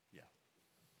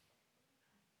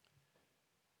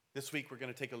This week we're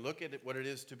going to take a look at what it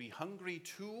is to be hungry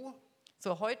too.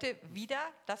 So, heute wieder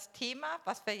das Thema,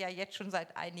 was wir ja jetzt schon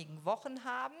seit einigen Wochen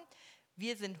haben.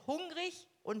 Wir sind hungrig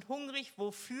und hungrig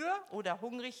wofür oder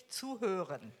hungrig zu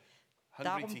hören. Hungry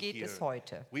Darum to geht hear. es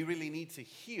heute. We really need to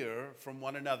hear from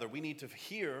one another. We need to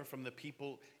hear from the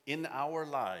people in our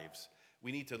lives.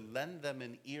 We need to lend them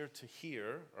an ear to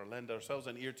hear, or lend ourselves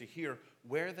an ear to hear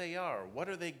where they are. What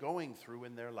are they going through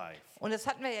in their life? Und das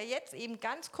hatten wir ja jetzt eben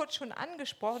ganz kurz schon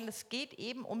angesprochen. Es geht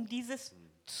eben um dieses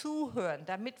Zuhören,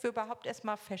 damit wir überhaupt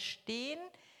erstmal verstehen,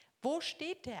 wo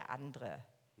steht der andere?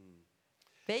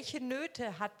 Welche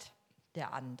Nöte hat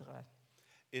der andere?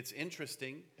 It's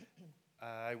interesting.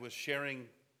 I was sharing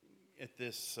at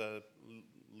this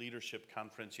leadership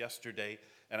conference yesterday,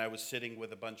 and I was sitting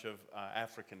with a bunch of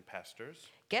African pastors.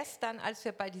 Gestern, als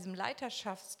wir bei diesem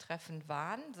Leiterschaftstreffen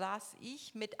waren, saß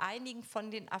ich mit einigen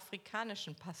von den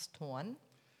afrikanischen Pastoren.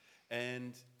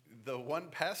 And the one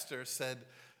pastor said,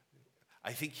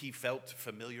 I think he felt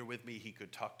familiar with me. He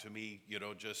could talk to me,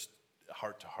 just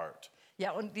heart to heart.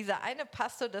 Ja, und dieser eine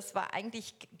Pastor, das war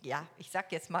eigentlich, ja, ich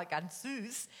sag jetzt mal ganz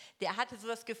süß, der hatte so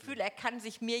das Gefühl, er kann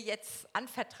sich mir jetzt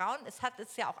anvertrauen. Es hat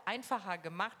es ja auch einfacher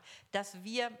gemacht, dass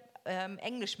wir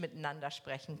Englisch miteinander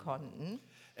sprechen konnten.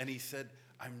 And he said,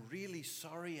 I'm really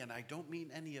sorry and I don't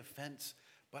mean any offense,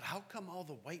 but how come all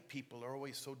the white people are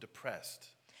always so depressed?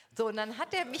 So, und dann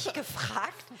hat er mich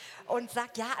gefragt und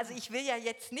sagt, ja, also ich will ja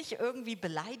jetzt nicht irgendwie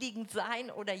beleidigend sein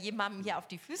oder jemandem hier auf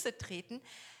die Füße treten,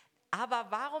 aber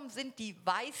warum sind die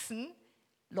weißen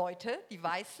Leute,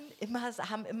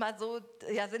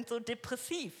 sind so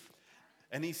depressiv?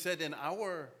 And he said, in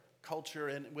our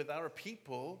culture and with our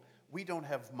people, we don't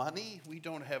have money, we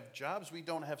don't have jobs, we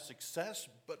don't have success,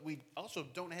 but we also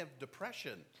don't have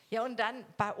depression. Ja, und dann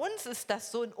bei uns ist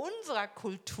das so in unserer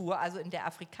Kultur, also in der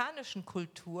afrikanischen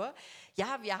Kultur,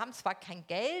 ja, wir haben zwar kein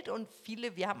Geld und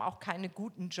wir haben auch keine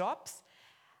guten Jobs,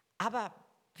 aber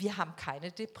wir haben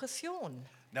keine Depression.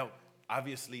 Now,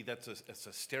 obviously, it's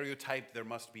a stereotype. There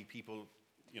must be people,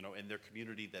 in their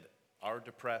community that are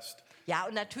depressed. Ja,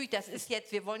 und natürlich, das ist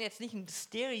jetzt, wir wollen jetzt nicht ein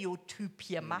Stereotyp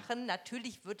hier machen.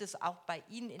 Natürlich wird es auch bei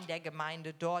Ihnen in der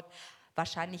Gemeinde dort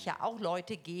wahrscheinlich ja auch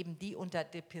Leute geben, die unter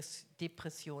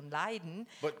Depression leiden.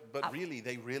 But really,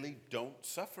 they really don't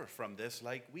suffer from this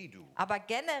like we do. Aber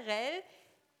generell,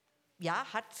 ja,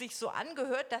 hat sich so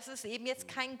angehört, dass es eben jetzt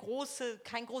kein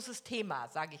großes Thema,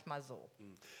 sage ich mal so.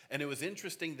 And it was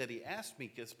interesting that he asked me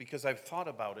this because I've thought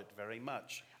about it very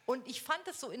much. Und ich fand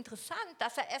es so interessant,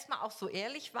 dass er erstmal auch so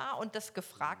ehrlich war und das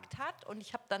gefragt hat. Und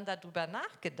ich habe dann darüber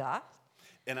nachgedacht.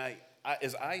 And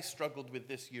as I struggled with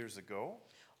this years ago.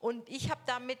 Und ich habe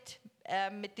damit,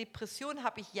 mit Depression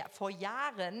habe ich vor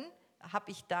Jahren,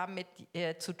 damit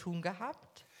zu tun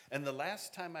gehabt. And the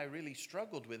last time I really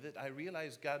struggled with it, I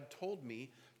realized God told me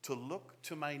to look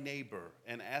to my neighbor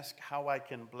and ask how I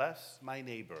can bless my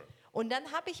neighbor. Und dann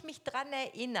habe ich mich daran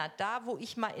erinnert, da wo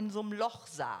ich mal in so einem Loch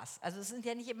saß. Also es sind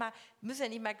ja nicht immer, müssen ja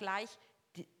nicht mal gleich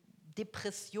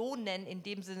Depressionen in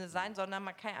dem Sinne sein, sondern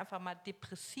man kann ja einfach mal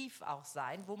depressiv auch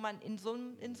sein, wo man in so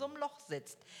einem Loch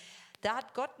sitzt. Da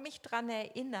hat Gott mich daran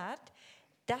erinnert,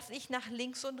 dass ich nach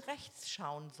links und rechts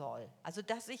schauen soll. Also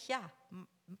dass ich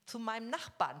zu meinem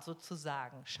Nachbarn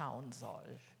sozusagen schauen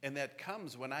soll. And that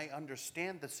comes when I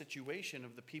understand the situation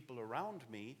of the people around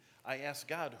me. I ask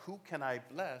God, who can I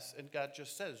bless? And God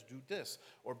just says, do this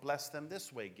or bless them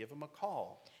this way, give them a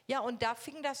call. Ja, und da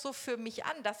fing das so für mich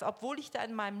an, dass obwohl ich da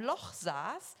in meinem Loch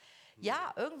saß,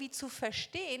 ja, irgendwie zu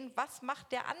verstehen, was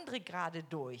macht der andere gerade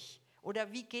durch?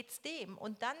 Oder wie geht's dem?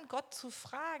 Und dann Gott zu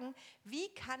fragen, wie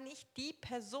kann ich die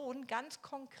Person ganz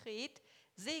konkret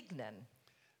segnen?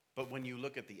 But when you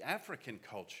look at the African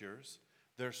cultures,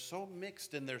 they're so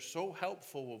mixed and they're so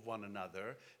helpful with one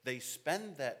another. They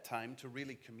spend that time to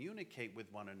really communicate with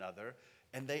one another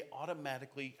and they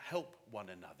automatically help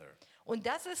one another. Und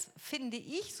das ist, finde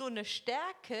ich, so eine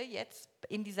Stärke jetzt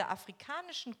in dieser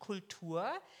afrikanischen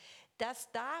Kultur, dass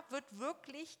da wird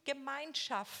wirklich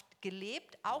Gemeinschaft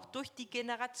gelebt, auch durch die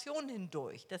Generation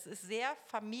hindurch. Das ist sehr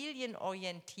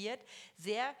familienorientiert,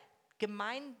 sehr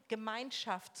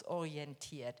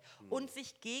gemeinschaftsorientiert und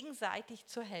sich gegenseitig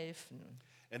zu helfen.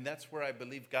 And that's where I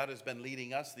believe God has been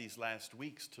leading us these last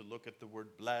weeks to look at the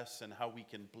word bless and how we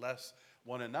can bless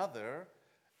one another.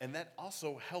 And that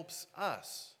also helps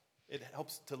us. It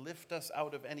helps to lift us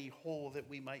out of any hole that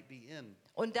we might be in.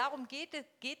 Und darum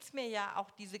geht's mir ja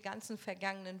auch diese ganzen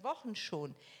vergangenen Wochen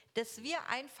schon, dass wir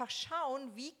einfach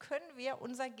schauen, wie können wir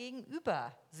unser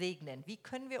Gegenüber segnen, wie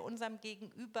können wir unserem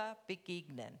Gegenüber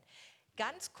begegnen.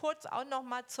 Ganz kurz auch noch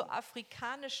mal zur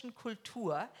afrikanischen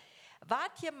Kultur.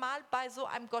 Wart ihr mal bei so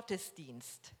einem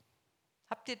Gottesdienst?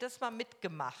 Habt ihr das mal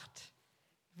mitgemacht?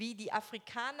 wie die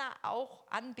Afrikaner auch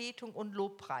Anbetung und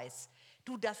Lobpreis.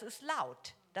 Du, das ist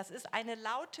laut. Das ist eine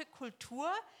laute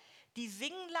Kultur. Die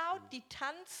singen laut, die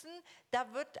tanzen.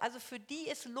 Also für die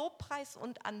ist Lobpreis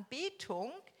und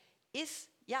Anbetung ist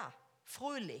ja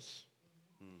fröhlich.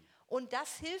 Und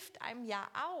das hilft einem ja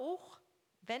auch,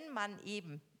 wenn man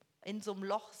eben in so einem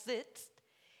Loch sitzt,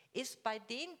 ist bei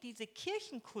denen diese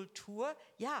Kirchenkultur,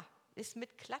 ja, ist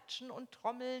mit Klatschen und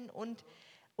Trommeln und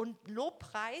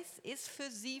Lobpreis ist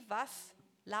für sie was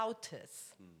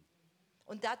Lautes.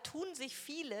 Und da tun sich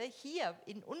viele hier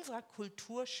in unserer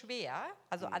Kultur schwer,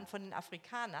 also von den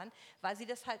Afrikanern, weil sie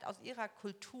das halt aus ihrer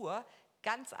Kultur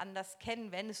ganz anders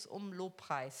kennen, wenn es um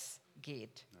Lobpreis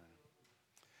geht.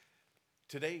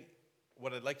 Today,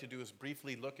 what I'd like to do is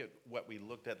briefly look at what we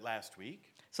looked at last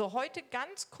week. So, heute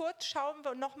ganz kurz schauen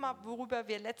wir nochmal, worüber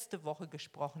wir letzte Woche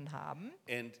gesprochen haben.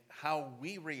 And how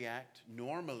we react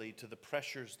normally to the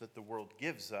pressures that the world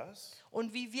gives us.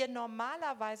 Und wie wir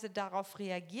normalerweise darauf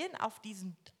reagieren, auf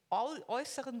diesen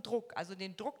äußeren Druck, also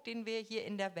den Druck, den wir hier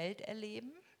in der Welt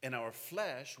erleben. And our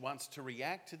flesh wants to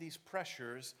react to these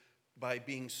pressures by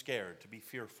being scared, to be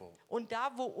fearful. Und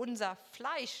da, wo unser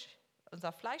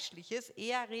Fleischliches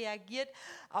eher reagiert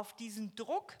auf diesen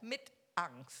Druck mit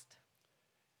Angst.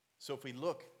 So if we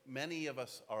look, many of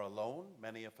us are alone,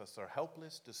 many of us are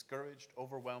helpless, discouraged,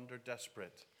 overwhelmed, or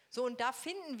desperate. So, und da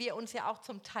finden wir uns ja auch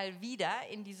zum Teil wieder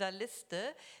in dieser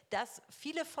Liste, dass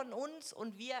viele von uns,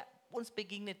 und uns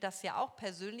begegnet das ja auch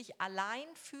persönlich, allein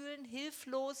fühlen,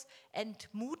 hilflos,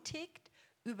 entmutigt,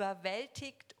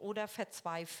 überwältigt oder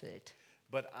verzweifelt.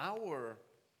 But our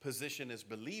position as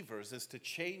believers is to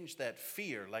change that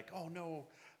fear, like, oh no,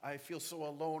 I feel so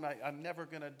alone, I'm never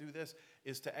going to do this,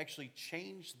 is to actually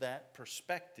change that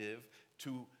perspective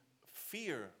to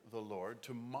fear the Lord,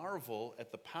 to marvel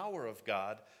at the power of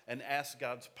God and ask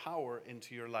God's power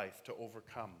into your life to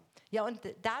overcome. Ja, und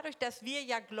dadurch, dass wir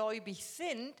ja gläubig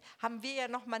sind, haben wir ja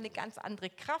nochmal eine ganz andere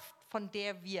Kraft, von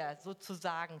der wir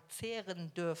sozusagen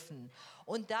zehren dürfen.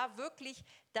 Und da wirklich,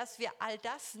 dass wir all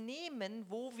das nehmen,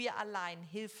 wo wir allein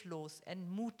hilflos,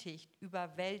 entmutigt,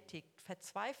 überwältigt,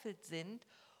 verzweifelt sind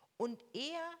und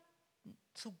eher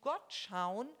zu Gott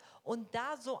schauen und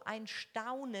da so ein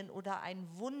Staunen oder ein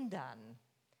Wundern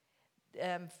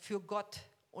für Gott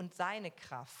und seine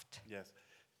Kraft. Yes.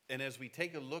 And as we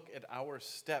take a look at our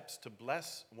steps to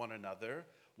bless one another,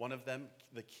 one of them,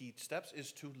 the key steps,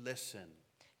 is to listen.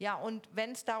 Ja, und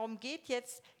wenn es darum geht,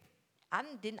 jetzt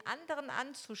den anderen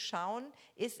anzuschauen,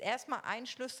 ist erstmal ein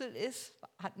Schlüssel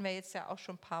hatten wir jetzt ja auch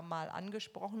schon ein paar Mal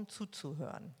angesprochen,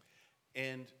 zuzuhören.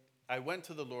 And I went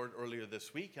to the Lord earlier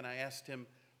this week and I asked him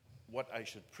what I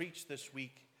should preach this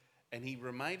week. And he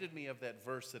reminded me of that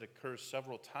verse that occurs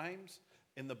several times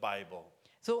in the Bible.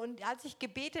 So, und als ich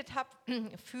gebetet habe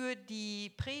für die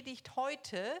Predigt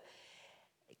heute,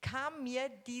 kam mir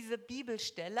diese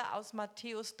Bibelstelle aus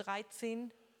Matthäus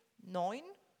 13, 9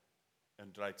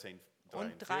 And 13,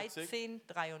 und 13,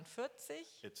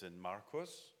 43. It's in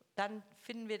Marcus. Dann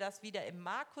finden wir das wieder im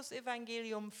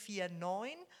Markus-Evangelium 4,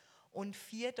 9 und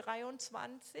 4,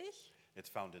 23. It's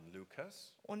found in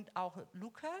Lucas. Und auch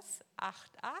Lukas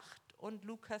 8, 8 und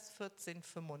Lukas 14,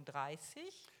 35.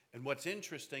 And what's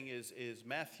interesting is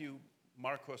Matthew,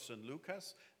 Marcus, and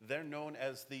Lucas, they're known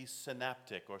as the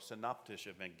synoptic or synoptisch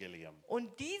evangelium.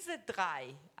 Und diese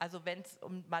drei, also wenn es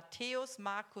um Matthäus,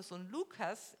 Markus und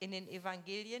Lukas in den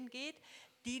Evangelien geht,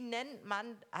 die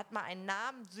hat man einen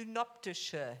Namen,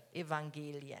 synoptische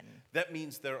Evangelien. That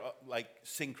means they're like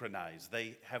synchronized.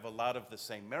 They have a lot of the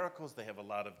same miracles, they have a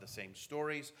lot of the same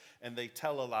stories, and they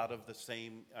tell a lot of the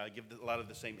same, give a lot of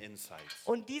the same insights.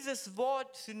 Und dieses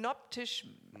Wort synoptisch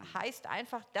heißt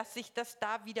einfach, dass sich das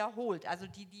da wiederholt. Also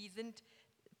die sind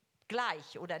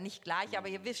gleich oder nicht gleich, aber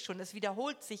ihr wisst schon, es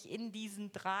wiederholt sich in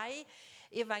diesen drei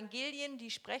Evangelien,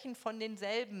 die sprechen von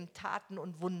denselben Taten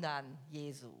und Wundern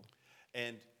Jesu.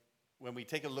 And when we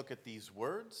take a look at these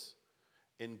words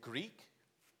in Greek,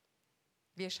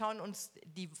 wir schauen uns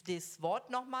das Wort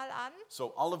nochmal an.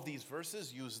 So all of these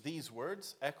verses use these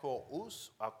words, echo,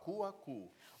 us, aku, aku.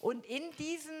 Und in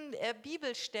diesen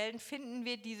Bibelstellen finden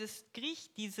wir diese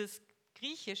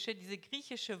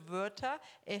griechische Wörter,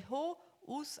 echo,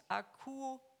 us,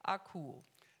 aku, aku.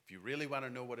 If you really want to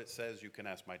know what it says, you can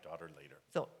ask my daughter later.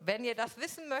 So, wenn ihr das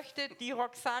wissen möchtet, die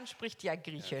Roxane spricht ja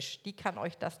Griechisch, die kann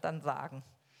euch das dann sagen.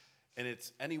 And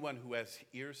it's anyone who has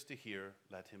ears to hear,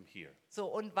 let him hear. So,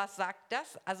 und was sagt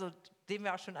das? Also, sehen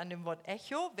wir auch schon an dem Wort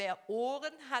Echo. Wer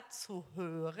Ohren hat zu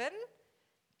hören,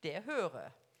 der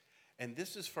höre. And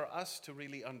this is for us to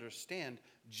really understand.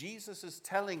 Jesus is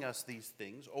telling us these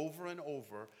things over and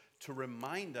over to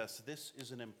remind us this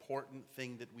is an important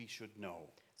thing that we should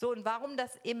know. So, und warum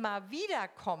das immer wieder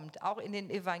kommt, auch in den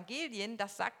Evangelien,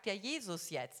 das sagt ja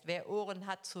Jesus jetzt. Wer Ohren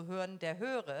hat zu hören, der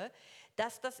höre,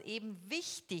 dass das eben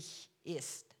wichtig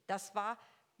ist. Das war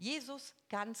Jesus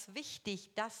ganz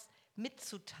wichtig, das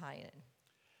mitzuteilen.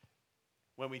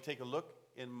 When we take a look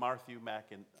in Matthew,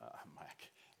 Mark, and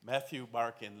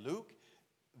Luke,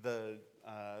 the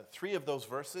three of those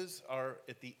verses are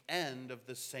at the end of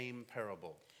the same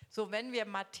parable. So, wenn wir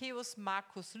Matthäus,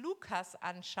 Markus, Lukas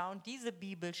anschauen, diese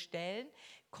Bibelstellen,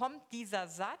 kommt dieser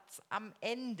Satz am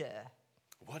Ende.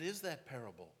 What is that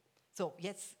parable? So,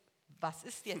 jetzt, was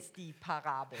ist jetzt die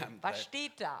Parabel? I'm Was glad-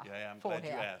 steht da Yeah, I'm glad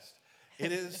you vorher? asked.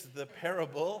 It is the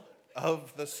parable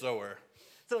of the sower.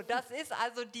 So, das ist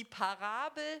also die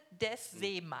Parabel des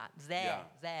Seemann.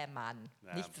 Ja. Sämann.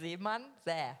 Ja. Nicht Seemann,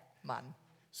 Sämann.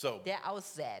 So, Der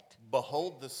aussät.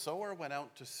 behold, the sower went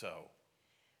out to sow.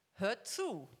 Hört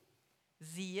zu.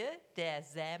 Siehe, der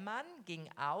Sämann ging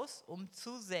aus, um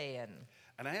zu säen.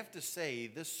 And I have to say,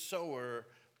 this sower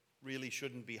really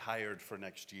shouldn't be hired for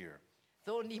next year.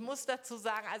 So, und ich muss dazu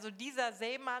sagen, also dieser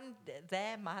Sämann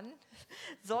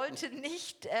sollte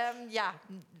nicht,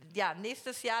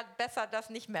 nächstes Jahr besser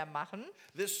das nicht mehr machen,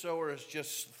 This sower is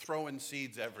just throwing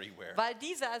seeds everywhere. weil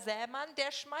dieser Sämann,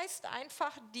 der schmeißt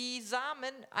einfach die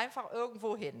Samen einfach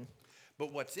irgendwo hin.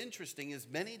 But what's interesting is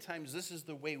many times this is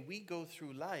the way we go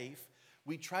through life.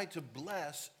 We try to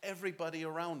bless everybody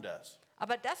around us.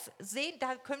 Aber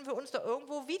da können wir uns doch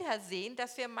irgendwo wiedersehen,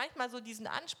 dass wir manchmal so diesen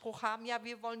Anspruch haben, ja,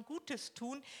 wir wollen Gutes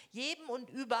tun, jedem und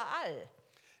überall.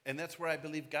 And that's where I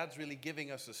believe God's really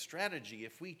giving us a strategy.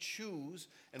 If we choose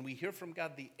and we hear from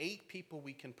God the 8 people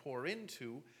we can pour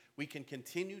into, we can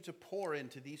continue to pour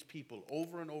into these people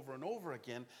over and over and over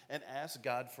again and ask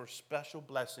God for special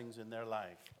blessings in their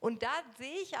life. Und da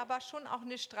sehe ich aber schon auch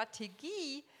eine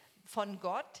Strategie von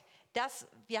Gott,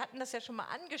 wir hatten das ja schon mal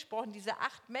angesprochen, diese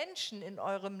 8 Menschen in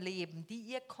eurem Leben, die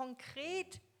ihr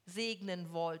konkret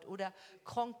segnen wollt oder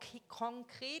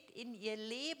konkret in ihr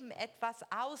Leben etwas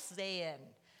etwas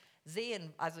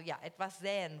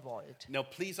säen wollt. Now,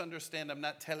 please understand, I'm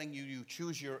not telling you you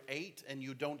choose your 8 and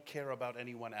you don't care about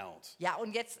anyone else. Ja,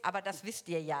 und jetzt, aber das wisst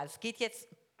ihr ja, es geht jetzt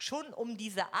schon um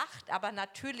diese 8, aber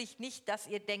natürlich nicht, dass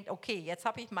ihr denkt, okay, jetzt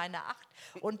habe ich meine 8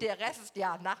 und der Rest ist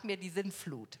ja nach mir die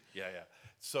Sintflut. Yeah.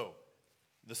 So,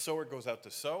 the sower goes out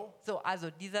to sow. So, also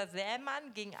dieser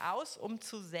Sämann ging aus, um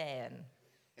zu säen.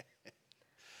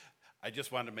 I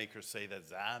just wanted to make her say that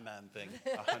Zaman thing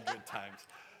 100 times.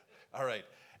 All right.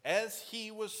 As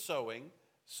he was sowing,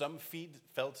 some seed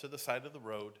fell to the side of the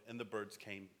road, and the birds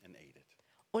came and ate it.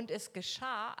 Und es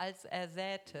geschah, als er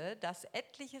säte, dass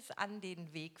etliches an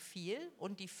den Weg fiel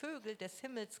und die Vögel des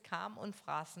Himmels kamen und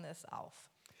fraßen es auf.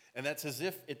 And that's as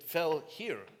if it fell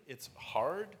here. It's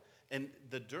hard, and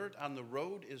the dirt on the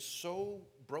road is so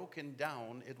broken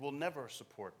down, it will never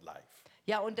support life.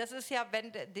 Ja, und das ist ja,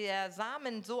 wenn der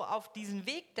Samen so auf diesen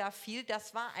Weg da fiel,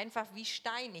 das war einfach wie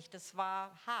steinig, das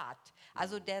war hart.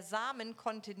 Also der Samen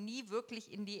konnte nie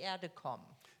wirklich in die Erde kommen.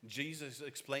 Jesus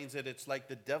explains that it's like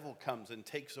the devil comes and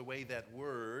takes away that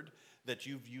word that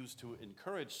you've used to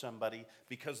encourage somebody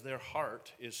because their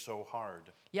heart is so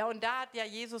hard. Ja, und da hat ja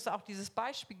Jesus auch dieses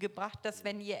Beispiel gebracht, dass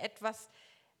wenn ihr etwas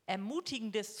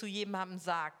Ermutigendes zu jemandem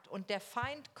sagt und der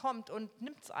Feind kommt und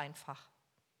nimmt es einfach.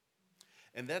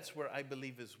 And that's where I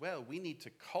believe as well, we need to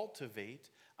cultivate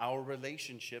our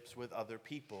relationships with other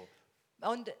people.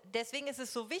 Und deswegen ist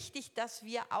es so wichtig, dass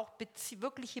wir auch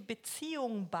wirkliche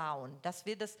Beziehungen bauen, dass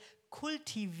wir das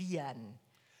kultivieren.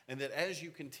 And that as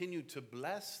you continue to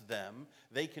bless them,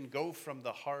 they can go from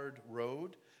the hard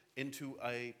road into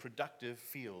a productive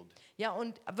field. Ja,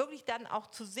 und wirklich dann auch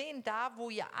zu sehen, da wo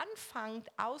ihr anfangt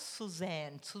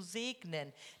auszusäen, zu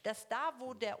segnen, dass da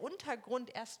wo der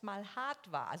Untergrund erstmal hart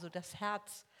war, also das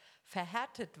Herz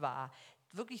verhärtet war,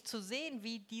 wirklich zu sehen,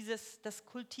 wie das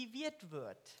kultiviert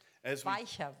wird,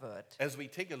 weicher wird. As we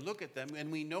take a look at them,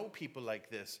 and we know people like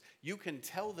this, you can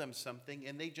tell them something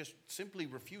and they just simply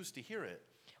refuse to hear it.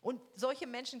 Und solche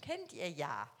Menschen kennt ihr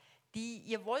ja.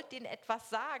 Ihr wollt denen etwas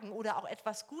sagen oder auch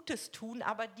etwas Gutes tun,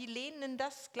 aber die lehnen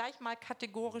das gleich mal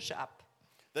kategorisch ab.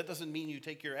 That doesn't mean you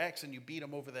take your axe and you beat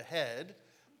them over the head.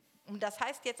 Und das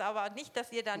heißt jetzt aber nicht,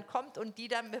 dass ihr dann kommt und die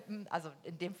dann also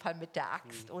in dem Fall mit der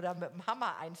Axt oder mit dem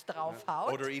Hammer eins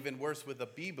draufhaut. Or even worse, with a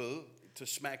Bibel to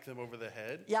smack them over the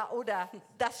head. Ja, oder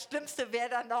das Schlimmste wäre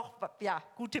dann noch,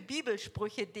 gute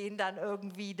Bibelsprüche, denen dann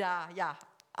irgendwie da,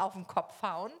 auf den Kopf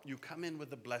hauen. You come in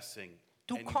with a blessing.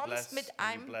 Du and you kommst bless, mit and you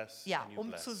einem, bless, and you um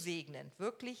bless. zu segnen,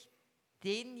 wirklich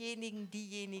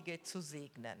diejenige zu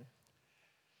segnen.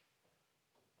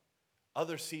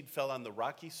 Other seed fell on the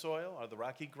rocky soil or the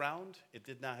rocky ground. It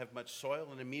did not have much soil,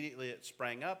 and immediately it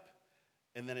sprang up,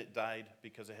 and then it died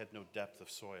because it had no depth of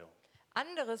soil.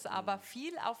 Anderes aber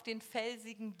fiel auf den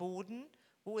felsigen Boden,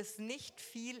 wo es nicht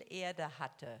viel Erde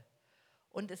hatte.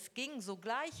 Und es ging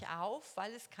sogleich auf,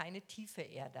 weil es keine tiefe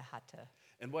Erde hatte.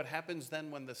 And what happens then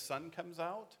when the sun comes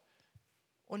out?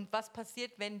 Und was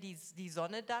passiert, wenn die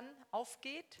Sonne dann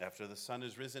aufgeht? After the sun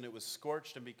is risen, it was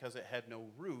scorched, and because it had no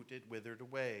root, it withered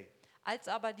away. Als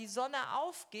aber die Sonne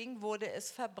aufging, wurde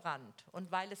es verbrannt.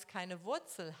 Und weil es keine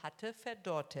Wurzel hatte,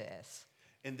 verdorrte es.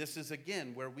 And this is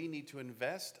again where we need to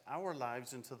invest our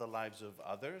lives into the lives of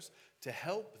others to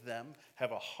help them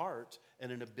have a heart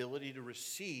and an ability to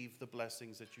receive the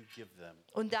blessings that you give them.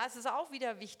 Und da ist es auch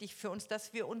wieder wichtig für uns,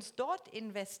 dass wir uns dort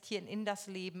investieren in das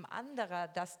Leben anderer,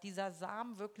 dass dieser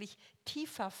Samen wirklich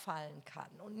tiefer fallen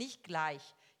kann und nicht gleich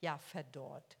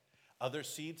verdorrt. Other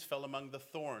seeds fell among the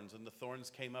thorns, and the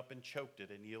thorns came up and choked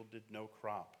it and yielded no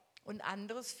crop. Und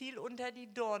anderes fiel unter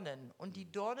die Dornen. Und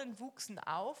die Dornen wuchsen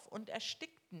auf und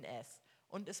erstickten es.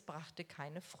 Und es brachte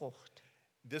keine Frucht.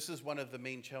 This is one of the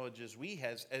main challenges we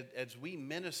has as we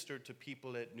minister to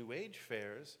people at New Age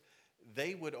fairs.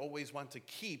 They would always want to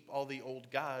keep all the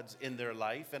old gods in their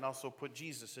life and also put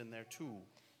Jesus in there too.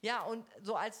 Ja, und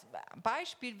so als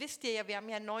Beispiel wisst ihr ja, wir haben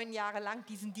ja 9 Jahre lang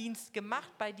diesen Dienst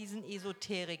gemacht bei diesen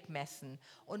Esoterikmessen.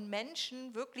 Und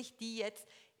Menschen wirklich, die jetzt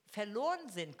verloren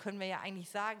sind, können wir ja eigentlich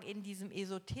sagen, in diesem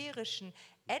esoterischen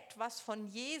etwas von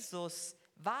Jesus,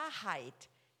 Wahrheit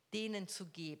denen zu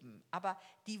geben. Aber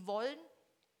die wollen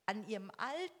an ihrem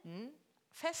Alten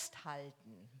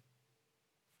festhalten.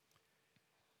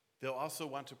 They'll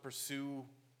also want to pursue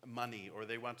money or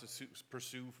they want to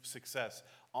pursue success.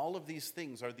 All of these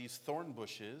things are these thorn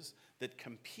bushes that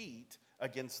compete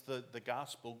against the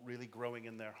gospel really growing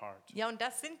in their heart. Ja, und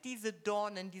das sind diese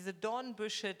Dornen, diese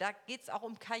Dornbüsche, da geht es auch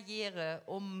um Karriere,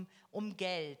 um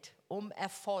Geld, um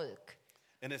Erfolg.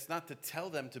 And it's not to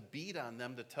tell them, to beat on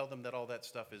them, to tell them that all that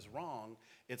stuff is wrong.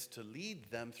 It's to lead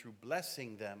them through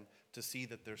blessing them to see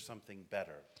that there's something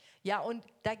better. Ja, und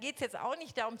da geht es jetzt auch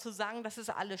nicht darum zu sagen, das ist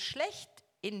alles schlecht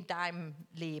in deinem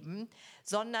Leben,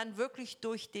 sondern wirklich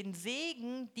durch den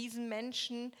Segen diesen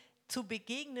Menschen zu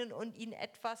begegnen und ihnen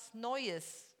etwas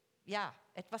Neues,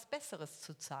 etwas Besseres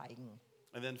zu zeigen.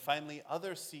 And then finally,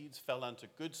 other seeds fell onto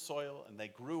good soil, and they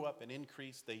grew up and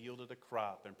increased. They yielded a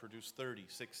crop and produced 30,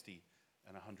 60,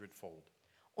 and 100-fold.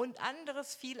 Und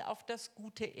anderes fiel auf das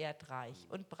gute Erdreich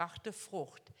und brachte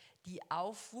Frucht, die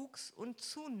aufwuchs und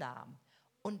zunahm.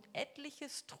 Und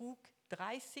etliches trug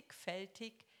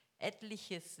 30-fältig,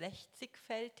 etliches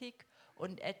 60-fältig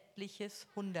und etliches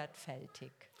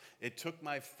 100-fältig. It took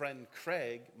my friend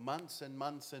Craig months and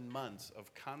months and months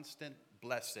of constant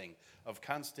blessing, of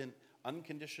constant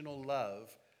unconditional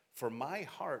love for my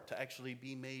heart to actually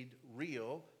be made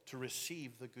real to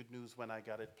receive the good news when I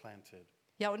got it planted.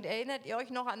 Ja, und erinnert ihr euch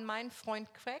noch an meinen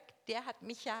Freund Craig? Der hat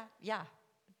mich der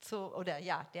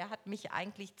hat mich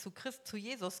eigentlich zu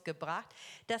Jesus gebracht.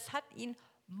 Das hat ihn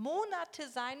Monate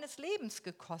seines Lebens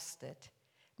gekostet,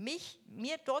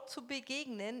 mir dort zu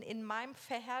begegnen in meinem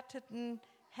verhärteten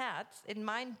Herz, in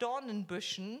meinen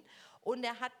Dornenbüschen. Und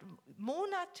er hat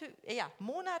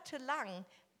monatelang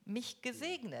mich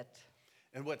gesegnet.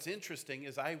 And what's interesting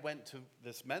is I went to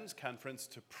this men's conference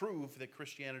to prove that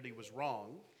Christianity was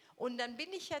wrong. Und dann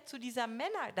bin ich ja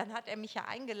dann hat er mich ja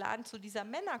eingeladen zu dieser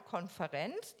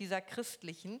Männerkonferenz, dieser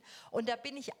christlichen. Und da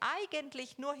bin ich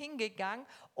eigentlich nur hingegangen,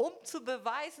 um zu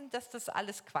beweisen, dass das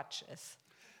alles Quatsch ist.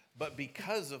 But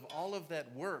because of all of that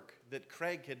work that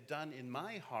Craig had done in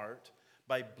my heart,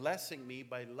 by blessing me,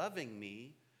 by loving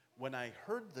me, when I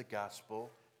heard the gospel,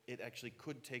 it actually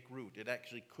could take root. It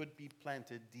actually could be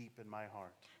planted deep in my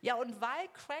heart. Ja, und weil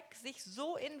Craig sich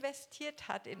so investiert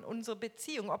hat in unsere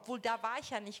Beziehung, obwohl da war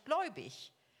ich ja nicht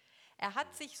gläubig. Er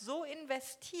hat sich so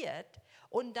investiert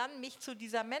und dann mich zu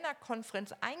dieser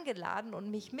Männerkonferenz eingeladen und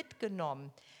mich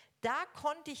mitgenommen. Da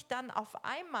konnte ich dann auf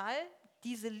einmal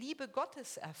diese Liebe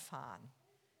Gottes erfahren.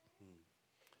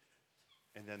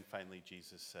 And then finally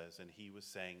Jesus says, and he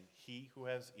was saying, he who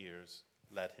has ears,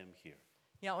 let him hear.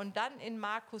 Ja, und dann in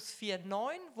Markus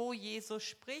 4,9, wo Jesus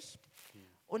spricht,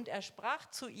 und er sprach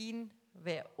zu ihnen,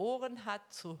 wer Ohren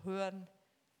hat zu hören,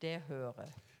 der höre.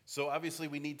 So obviously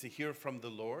we need to hear from the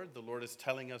Lord. The Lord is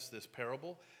telling us this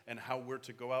parable and how we're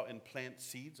to go out and plant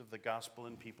seeds of the gospel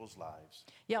in people's lives.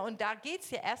 Ja, und da geht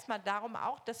es ja erstmal darum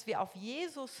auch, dass wir auf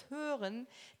Jesus hören,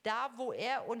 da wo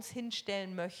er uns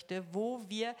hinstellen möchte, wo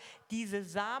wir diese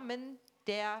Samen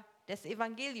des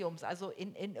Evangeliums, also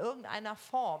in irgendeiner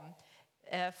Form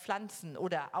pflanzen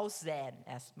oder aussäen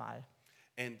erstmal.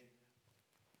 And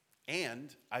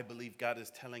And I believe God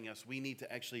is telling us we need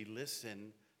to actually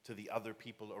listen to the other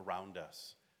people around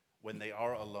us when they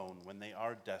are alone, when they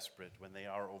are desperate, when they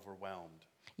are overwhelmed.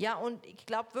 Ja, und ich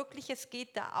glaube wirklich, es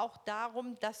geht da auch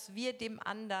darum, dass wir dem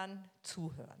anderen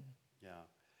zuhören. Yeah.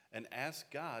 And ask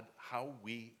God how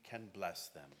we can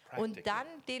bless them Und practically.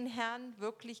 dann den Herrn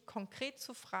wirklich konkret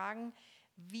zu fragen,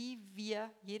 wie wir,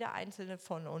 jeder einzelne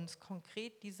von uns,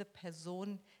 konkret diese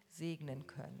Person segnen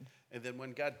können. And then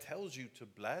when God tells you to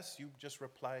bless, you just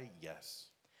reply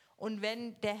yes. Und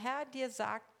wenn der Herr dir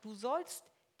sagt, du sollst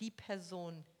die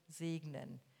Person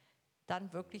segnen,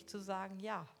 dann wirklich zu sagen,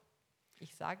 ja,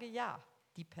 ich sage ja,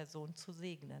 die Person zu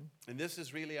segnen. And this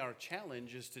is really our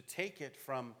challenge, is to take it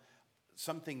from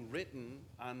something written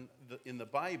in the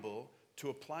Bible to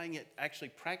applying it actually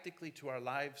practically to our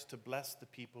lives to bless the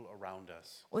people around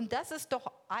us. Und das ist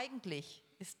doch eigentlich,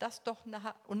 ist das doch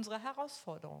unsere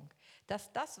Herausforderung,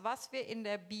 dass das, was wir in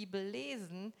der Bibel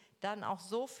lesen, dann auch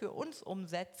so für uns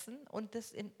umsetzen und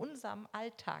das in unserem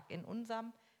Alltag, in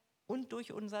unserem und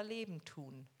durch unser Leben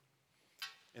tun.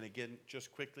 And again,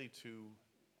 just quickly to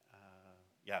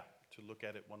look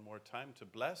at it one more time. To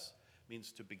bless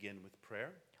means to begin with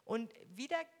prayer. Und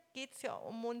wieder geht es ja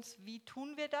um uns, wie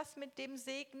tun wir das mit dem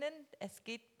Segnen? Es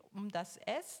geht um das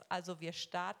S, also wir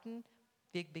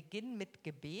beginnen mit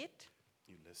Gebet,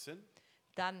 You listen.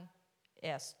 dann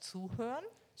erst zuhören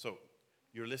So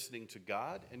you're listening to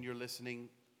God and you're listening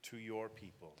to your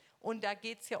people. und da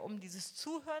geht es ja um dieses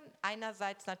Zuhören,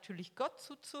 einerseits natürlich Gott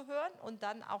zuzuhören und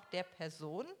dann auch der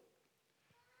Person.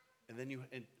 And then you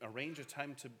arrange a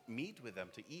time to meet with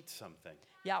them, to eat something.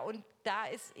 Ja, und da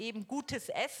ist eben gutes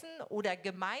Essen oder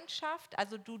Gemeinschaft,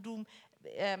 also du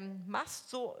machst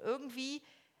so irgendwie,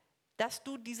 dass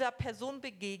du dieser Person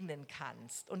begegnen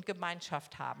kannst und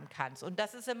Gemeinschaft haben kannst. Und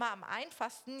das ist immer am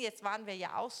einfachsten. Jetzt waren wir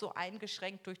ja auch so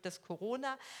eingeschränkt durch das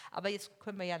Corona, aber jetzt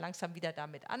können wir ja langsam wieder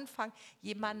damit anfangen,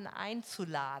 jemanden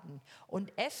einzuladen.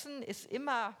 Und Essen ist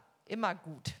immer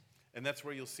gut. And that's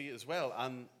where you'll see as well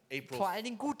on Vor allen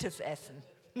Dingen gutes Essen.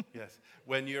 yes.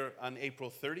 When you're on April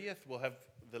 30th,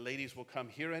 the ladies will come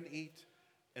here and eat,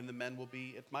 and the men will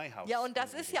be at my house. Ja, und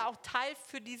das ist ja auch Teil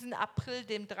für diesen April,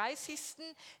 dem 30.,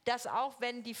 dass auch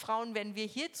wenn wir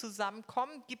hier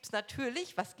zusammenkommen, gibt es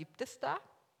natürlich, was gibt es da?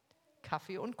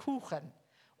 Kaffee und Kuchen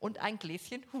und ein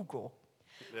Gläschen Hugo.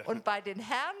 Ja. Und bei den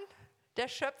Herren der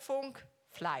Schöpfung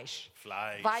Fleisch.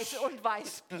 Fleisch.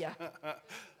 Weißbier.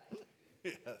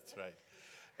 Yeah, that's right.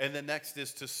 And the next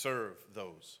is to serve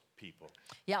those people.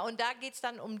 Ja, und da geht es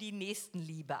dann um die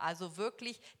Nächstenliebe, also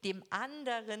wirklich dem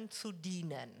anderen zu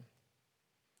dienen.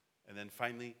 And then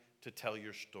finally, to tell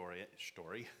your story,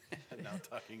 now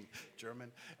talking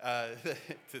German,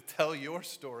 to tell your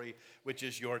story, which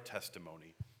is your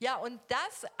testimony. Ja, und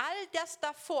all das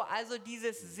davor, also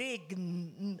dieses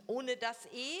Segen ohne das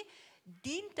E,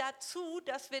 dient dazu,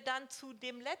 dass wir dann zu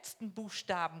dem letzten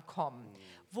Buchstaben kommen,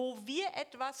 wo wir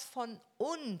etwas von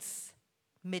uns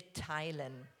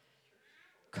mitteilen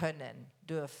können,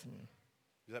 dürfen.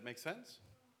 Does that make sense?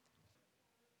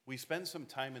 We spend some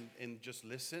time and just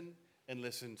listen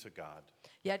to God.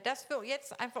 Ja, dass wir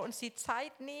jetzt einfach uns die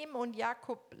Zeit nehmen und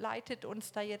Jakob leitet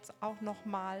uns da jetzt auch noch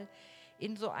mal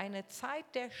in so eine Zeit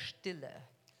der Stille.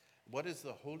 What is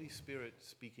the Holy Spirit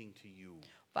speaking to you?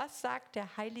 Was sagt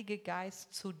der Heilige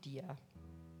Geist zu dir?